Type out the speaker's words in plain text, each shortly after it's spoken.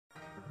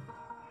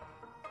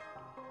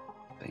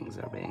Things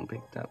are being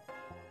picked up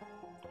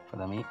for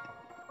the meet.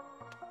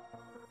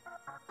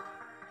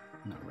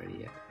 Not ready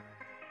yet.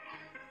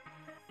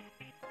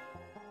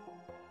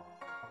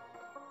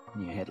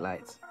 New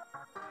headlights.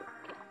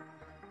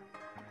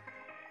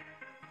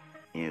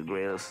 New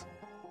grills.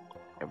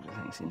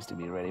 Everything seems to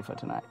be ready for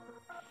tonight.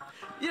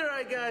 Yeah,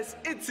 right, guys,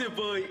 it's your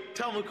boy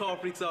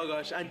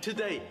TamilCarFreaks, and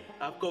today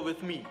I've got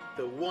with me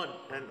the one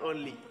and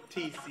only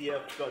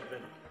TCF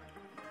Godwin.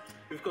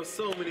 We've got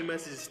so many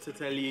messages to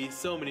tell you,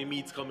 so many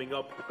meets coming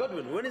up.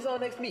 Godwin, when is our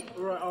next meet?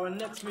 Right, our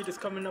next meet is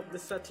coming up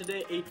this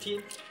Saturday,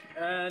 18th,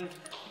 and...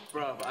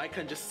 Bro, I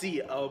can just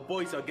see our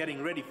boys are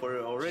getting ready for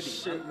it already.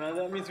 Shit, man,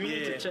 that means we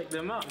need to check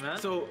them out, man.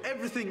 So,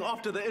 everything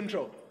after the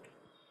intro.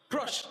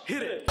 Crush,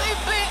 hit it!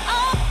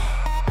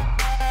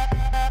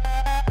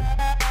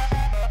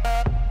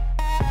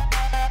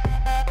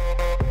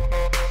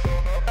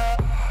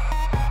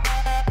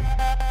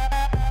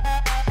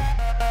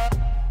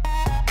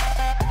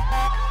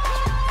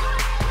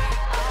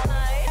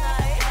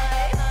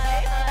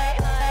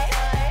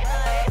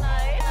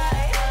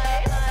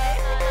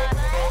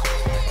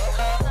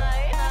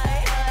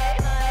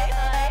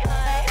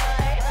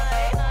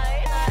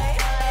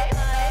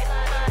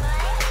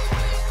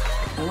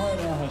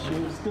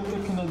 Still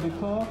looking at the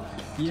car.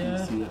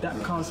 Yeah,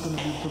 that car's going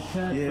to be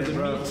prepared for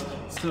the meet.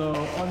 So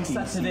on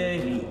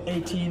Saturday,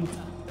 18th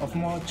of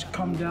March,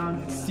 come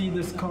down, see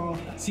this car,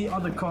 see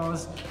other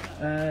cars,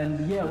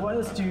 and yeah, what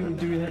else do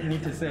we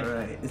need to say?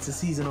 Alright, it's a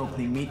season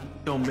opening meet.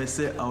 Don't miss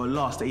it. Our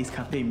last Ace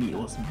Cafe meet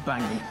was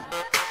banging.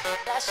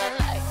 Flashing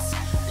lights,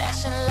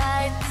 flashing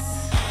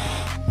lights,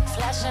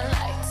 flashing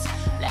lights,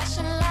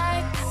 flashing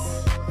lights,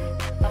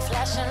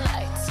 flashing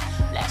lights,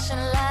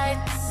 flashing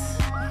lights,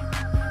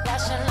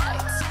 flashing lights.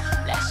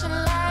 Flashing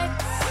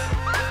lights.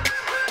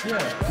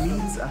 Yeah,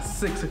 meets at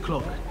 6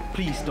 o'clock.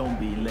 Please don't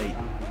be late.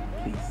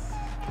 Please.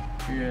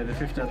 Yeah, the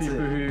 50 people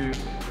who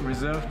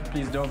reserved,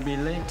 please don't be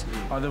late.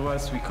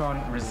 Otherwise, we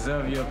can't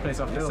reserve your place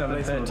after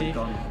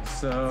 7:30.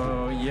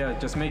 So yeah,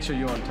 just make sure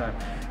you're on time.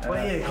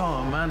 But yeah, come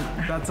on, man.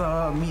 That's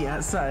our meet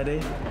at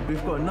Saturday.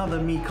 We've got another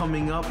meet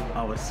coming up.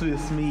 Our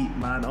Swiss meet,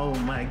 man. Oh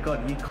my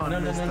God, you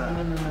can't miss that.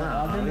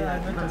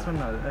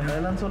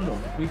 No.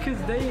 Because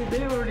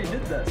they already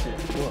did that shit.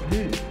 What?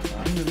 Who?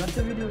 You left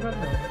the video right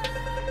now.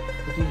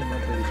 What do you mean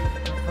left the video?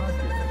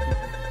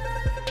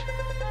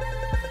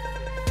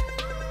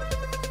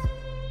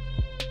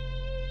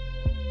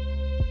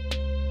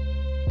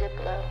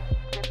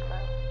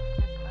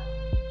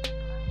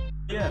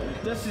 Yeah,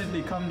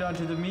 definitely come down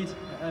to the meet,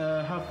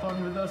 have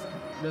fun with us.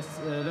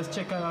 Let's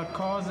check out our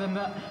cars and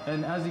that.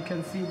 And as you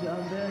can see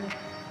down there,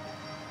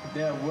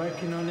 they're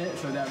working on it.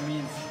 So that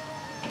means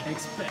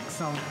expect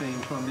something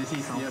from this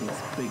TCF.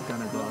 Something's big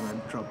gonna go on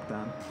and drop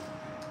down.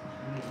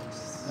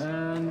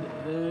 And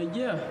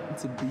yeah,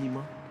 it's a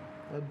Beamer.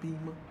 A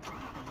Beamer.